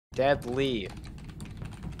Deadly.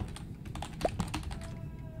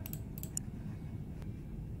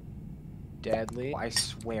 Deadly. I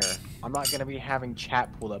swear, I'm not gonna be having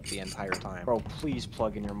chat pulled up the entire time. Bro, please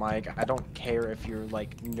plug in your mic. I don't care if you're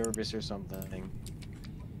like nervous or something.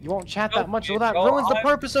 You won't chat that much, well that ruins the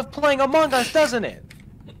purpose of playing Among Us, doesn't it?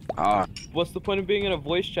 What's the point of being in a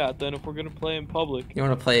voice chat then if we're gonna play in public? You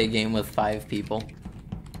want to play a game with 5 people?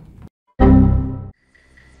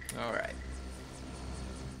 Alright.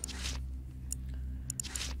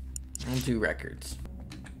 I'll do records.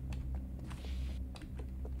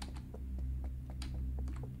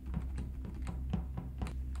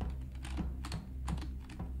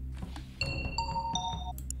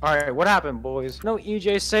 Alright, what happened, boys? No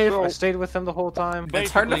EJ safe, I stayed with him the whole time. It's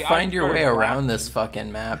hard to find your way around this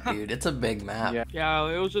fucking map, dude. It's a big map. Yeah,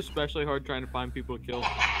 it was especially hard trying to find people to kill.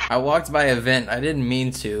 I walked by a vent. I didn't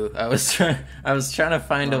mean to. I was trying to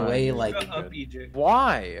find a way, like...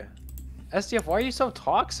 Why? SDF, why are you so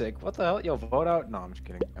toxic? What the hell? Yo, vote out? No, I'm just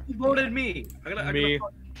kidding. Who voted me? Me.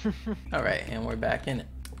 Alright, and we're back in it.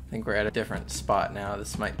 I think we're at a different spot now.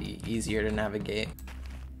 This might be easier to navigate.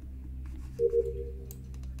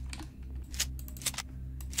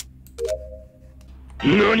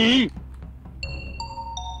 NANI?!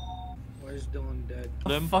 Where's Dylan dead?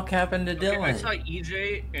 What the fuck happened to Dylan? I saw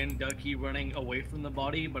EJ and Ducky running away from the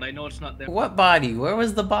body, but I know it's not them. What body? Where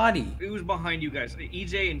was the body? It was behind you guys.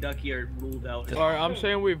 EJ and Ducky are ruled out. Alright, I'm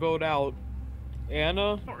saying we vote out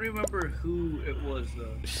Anna. I don't remember who it was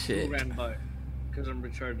though. Shit. Who ran by. Because I'm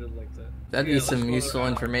retarded like that. That'd be some useful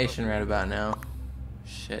information right about now.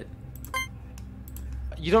 Shit.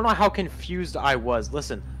 You don't know how confused I was.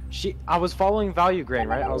 Listen, I was following Value Grain,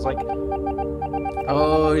 right? I was like,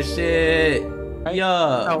 oh shit. right?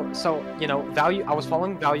 Yeah. So you know, I was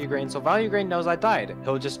following Value Grain, so Value Grain knows I died.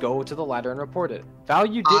 He'll just go to the ladder and report it.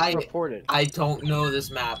 Value didn't report it. I don't know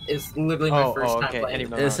this map. It's literally my first time playing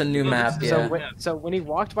it. It's a new map, yeah. So when he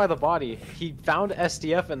walked by the body, he found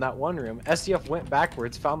SDF in that one room. SDF went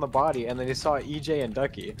backwards, found the body, and then he saw EJ and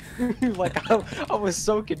Ducky. Like, I was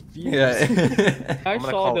so confused. Yeah. I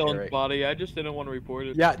saw Dylan's body, I just didn't want to report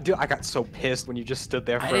it. Yeah, dude, I got so pissed when you just stood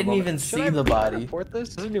there for I didn't even see the body. Report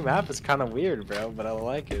this? This new map is kind of weird, bro, but I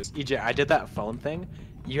like it. EJ, I did that phone thing.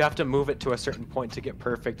 You have to move it to a certain point to get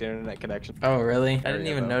perfect internet connection. Oh, really? I didn't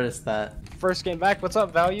even notice that. First game back, what's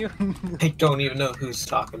up, Value? I don't even know who's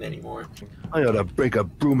talking anymore. I ought to break a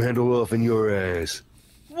broom handle off in your ass.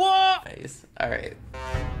 What? Nice. Alright.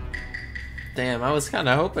 Damn, I was kind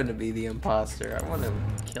of hoping to be the imposter. I want to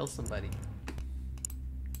kill somebody.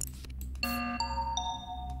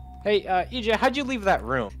 Hey, EJ, how'd you leave that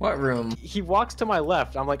room? What room? He walks to my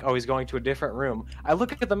left. I'm like, oh, he's going to a different room. I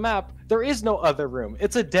look at the map. There is no other room.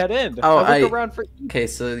 It's a dead end. Oh, I look around for... Okay,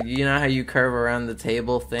 so you know how you curve around the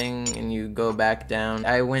table thing and you go back down?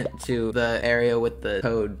 I went to the area with the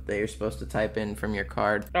code that you're supposed to type in from your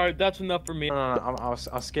card. Alright, that's enough for me. I'll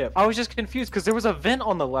skip. I was just confused because there was a vent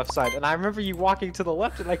on the left side, and I remember you walking to the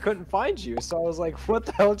left and I couldn't find you. So I was like, what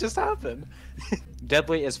the hell just happened?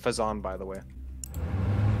 Deadly is Fazan, by the way.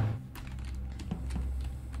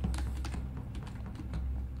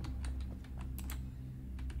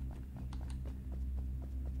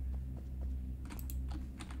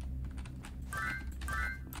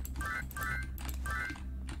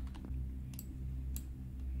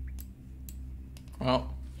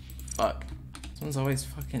 Well, fuck. Someone's always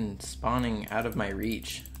fucking spawning out of my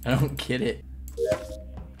reach. I don't get it.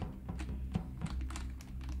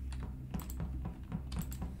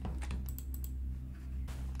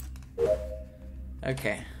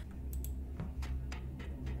 Okay.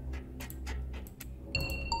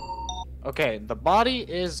 Okay, the body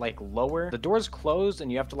is like lower. The door's closed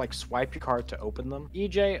and you have to like swipe your card to open them.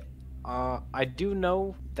 EJ, I do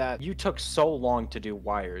know that you took so long to do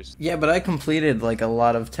wires. Yeah, but I completed like a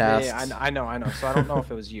lot of tasks. Yeah, I know. So I don't know if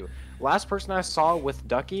it was you. Last person I saw with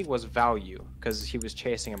Ducky was Value, because he was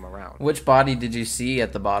chasing him around. Which body did you see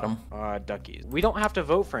at the bottom? Ducky's. We don't have to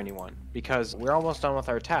vote for anyone, because we're almost done with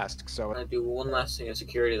our tasks, so... I'm gonna do one last thing of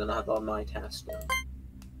security, then I'll have all my tasks done.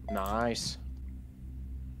 Nice.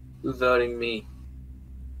 Who's voting me?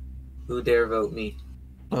 Who dare vote me?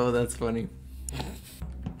 Oh, that's funny.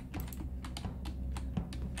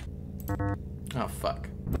 Oh, fuck.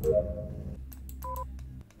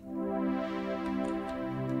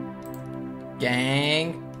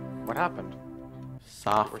 Gang! What happened?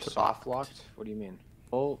 We're soft locked? What do you mean?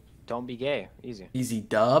 Oh, don't be gay. Easy. Easy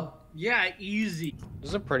dub? Yeah, easy. This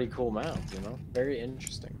is a pretty cool map, you know? Very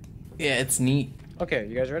interesting. Yeah, it's neat. Okay,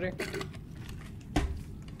 you guys ready?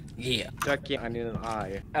 Yeah. Ducky, I need an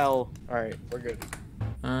I. L. Alright, we're good.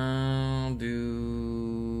 I'll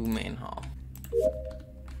do main hall.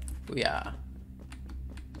 Yeah.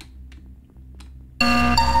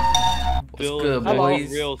 What's Dylan, good, hello.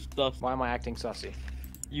 boys? Real stuff. Why am I acting sussy?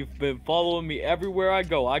 You've been following me everywhere I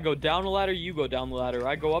go. I go down the ladder, you go down the ladder.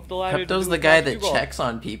 I go up the ladder. Pepto's the guy that checks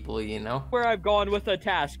on people, you know? Where I've gone with a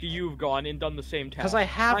task, you've gone and done the same task. Because I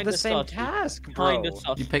have Kinda the same sussy. task, bro. Kinda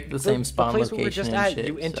sus. You picked the same spawn place we were location just and at, shit.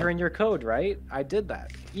 you enter so. in your code, right? I did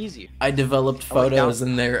that. Easy. I developed I went photos down-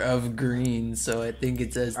 in there of green, so I think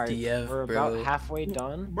it's Alright, SDF, we're bro. about halfway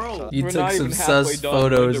done. Bro. So- You We're took not some even halfway sus done,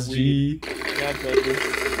 photos, brother. G. Yeah, brother.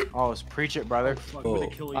 Oh, preach it, brother. Fuck, I'm gonna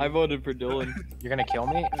kill you. I voted for Dylan. You're gonna kill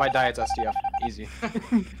me? If I die, it's SDF. Easy.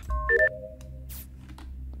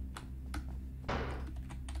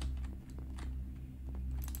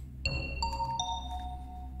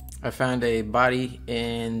 I found a body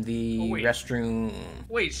in the Oh, wait. restroom.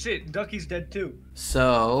 Wait, shit, Ducky's dead too.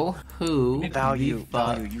 So, who Value, the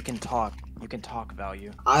fuck- value. You can talk. You can talk,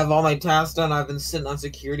 value. I have all my tasks done. I've been sitting on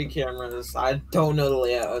security cameras. I don't know the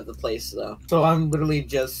layout of the place though, so I'm literally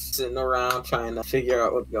just sitting around trying to figure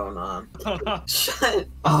out what's going on. Shut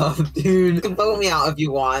up, dude. You can vote me out if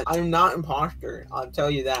you want. I'm not imposter. I'll tell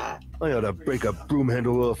you that. I ought to break a broom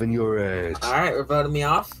handle off in your ass. All right, we're voting me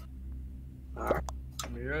off. All right.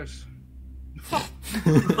 Yes.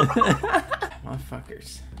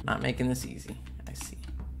 Motherfuckers. Not making this easy. I see.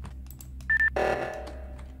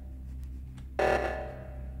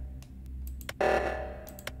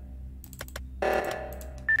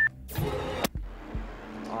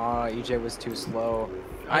 EJ was too slow.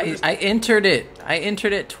 I entered it. I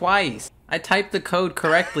entered it twice. I typed the code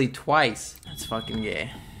correctly twice. That's fucking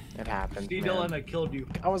gay. It happened. See, man. Dylan, I killed you.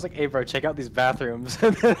 I was like, hey, bro, check out these bathrooms.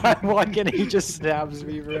 And then I walk in and he just stabs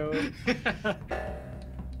me, bro.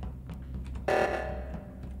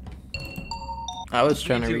 I was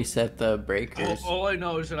trying to too. reset the breakers. All I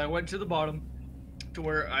know is that I went to the bottom to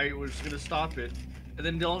where I was gonna stop it, and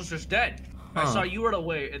then Dylan's just dead. I Huh. saw you run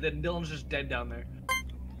away, and then Dylan's just dead down there.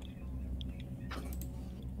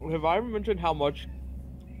 Have I mentioned how much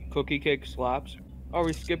cookie cake slaps? Are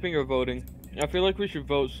we skipping or voting? I feel like we should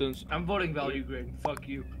vote since, I'm voting value grade. Fuck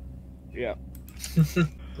you. yeah.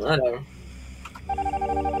 Whatever.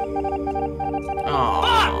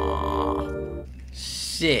 Aww.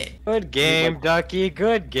 Shit. Good game, Ducky.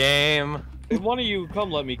 Good game. If one of you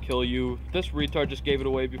come let me kill you. This retard just gave it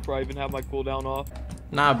away before I even have my cooldown off.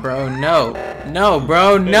 Nah, bro, no. No,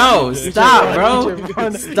 bro, no. Stop, bro.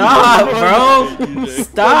 Run. Stop, bro.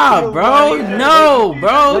 Stop, bro. No, What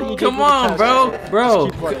bro. do you Come do on, with bro. the test? Bro.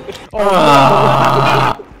 Just keep running.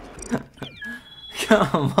 Ah.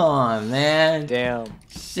 Come on, man. Damn.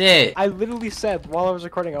 Shit. I literally said while I was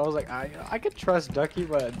recording, I was like, I could trust Ducky,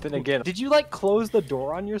 but then again, did you like close the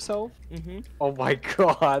door on yourself? Mm-hmm. Oh my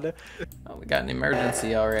god. Oh, we got an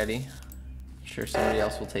emergency already. Sure, somebody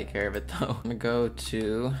else will take care of it though. I'm gonna go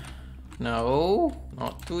to. No,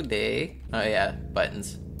 not today. Oh yeah,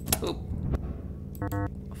 buttons. Oop. Oh,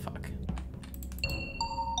 fuck.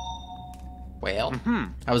 Well,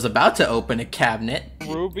 I was about to open a cabinet.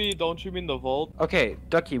 Ruby, don't you mean the vault? Okay,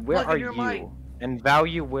 Ducky, where Plug in are your you? mic. And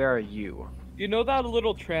Value, where are you? You know that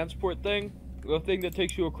little transport thing? The thing that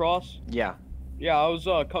takes you across? Yeah. Yeah, I was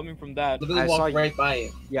coming from that. Literally I saw walked you- right by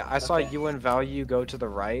you. Yeah, I saw Okay. you and Value go to the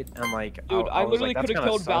right, and like, Dude, I was literally like, could have that's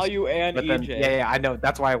killed kinda sus. Value and But then, EJ. yeah, I know.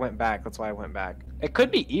 That's why I went back. That's why I went back. It could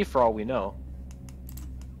be E for all we know.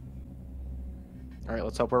 All right,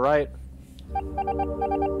 let's hope we're right.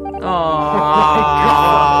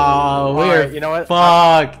 Oh, we're Alright, you know what?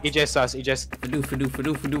 fucked. EJ sus. EJ.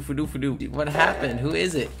 Fadoo. What happened? Who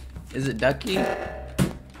is it? Is it Ducky?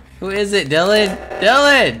 Who is it? Dylan?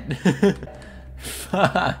 Dylan!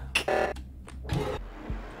 Fuck.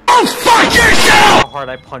 How hard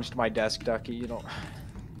I punched my desk, Ducky. You don't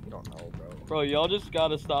know, bro. Bro, y'all just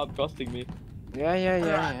gotta stop trusting me.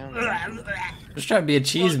 Yeah. Just trying to be a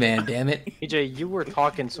cheese man, damn it. EJ, you were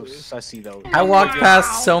talking so sussy though. I walked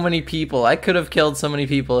past so many people. I could have killed so many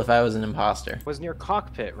people if I was an imposter. Was near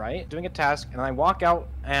cockpit, right? Doing a task, and I walk out,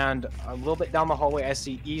 and a little bit down the hallway, I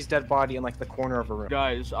see E's dead body in like the corner of a room.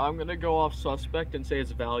 Guys, I'm gonna go off suspect and say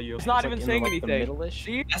it's Value. It's not It's, like, even in, saying like, the anything. middle-ish.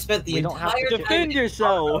 See? I spent the We don't have to entire Defend time.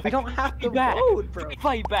 yourself! I don't have to Fight back! vote, bro.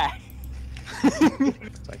 Fight back!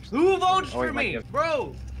 Who votes Oh, wait, for Mike, me, yeah.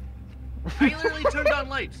 bro? I literally turned on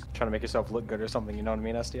lights. Trying to make yourself look good or something, you know what I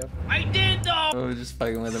mean, SDF? I did though. Oh, just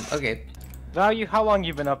fucking with him. Okay. Value, how long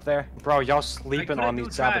you been up there? Bro, y'all sleeping couldn't on do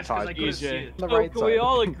these trash 'cause I sabotage. couldn't see EJ. it. The So right can we side.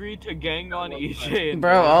 all agree to gang on EJ? And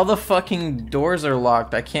Bro, all the fucking doors are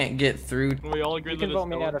locked. I can't get through. Can we all agree You that can it's vote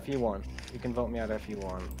me Dylan? out if you want. You can vote me out if you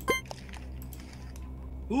want.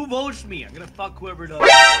 Who votes me? I'm gonna fuck whoever does.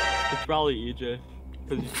 It's probably EJ.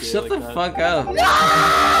 Shut the fuck up.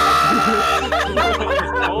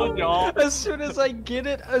 Oh, y'all. As soon as I get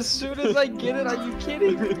it, are you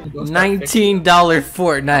kidding? $19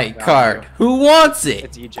 Fortnite card. Who wants it?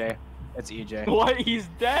 It's EJ. It's EJ. What? He's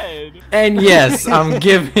dead. And yes, I'm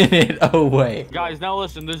giving it away. Guys, now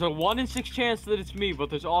listen. There's a 1 in 6 chance that it's me, but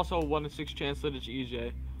there's also a 1 in 6 chance that it's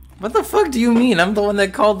EJ. What the fuck do you mean? I'm the one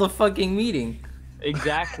that called the fucking meeting.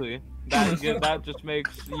 Exactly. That just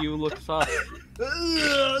makes you look sus.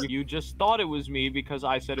 You just thought it was me because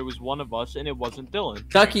I said it was one of us and it wasn't Dylan.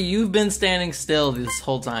 Ducky, you've been standing still this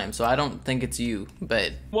whole time, so I don't think it's you,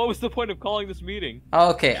 but... What was the point of calling this meeting?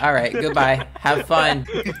 Okay, alright, goodbye. Have fun.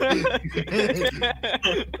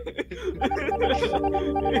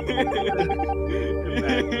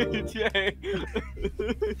 Jay.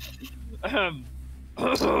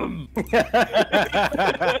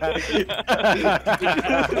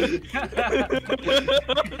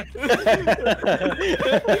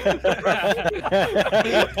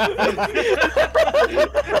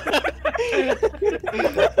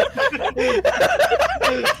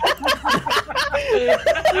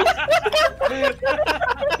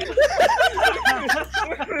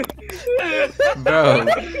 Bro.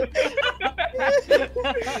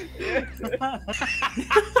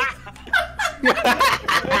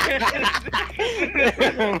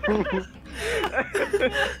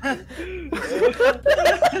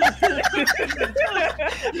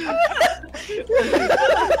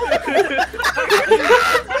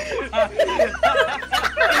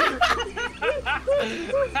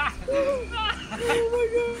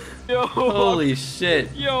 Yo, Holy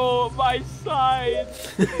shit. yo, my side.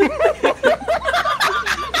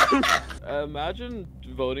 Imagine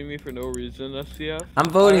voting me for no reason, SDF. I'm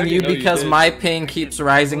voting already you know you because did. my ping keeps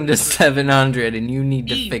rising to 700 and you need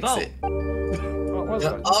to fix vote. it. What was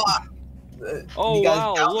it? Oh You guys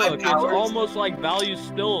wow, doubt my look, it's powers? almost like Value's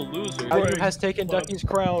still a loser. Value has taken Ducky's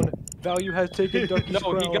crown. Value has taken Ducky's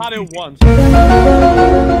crown. No, he got it once.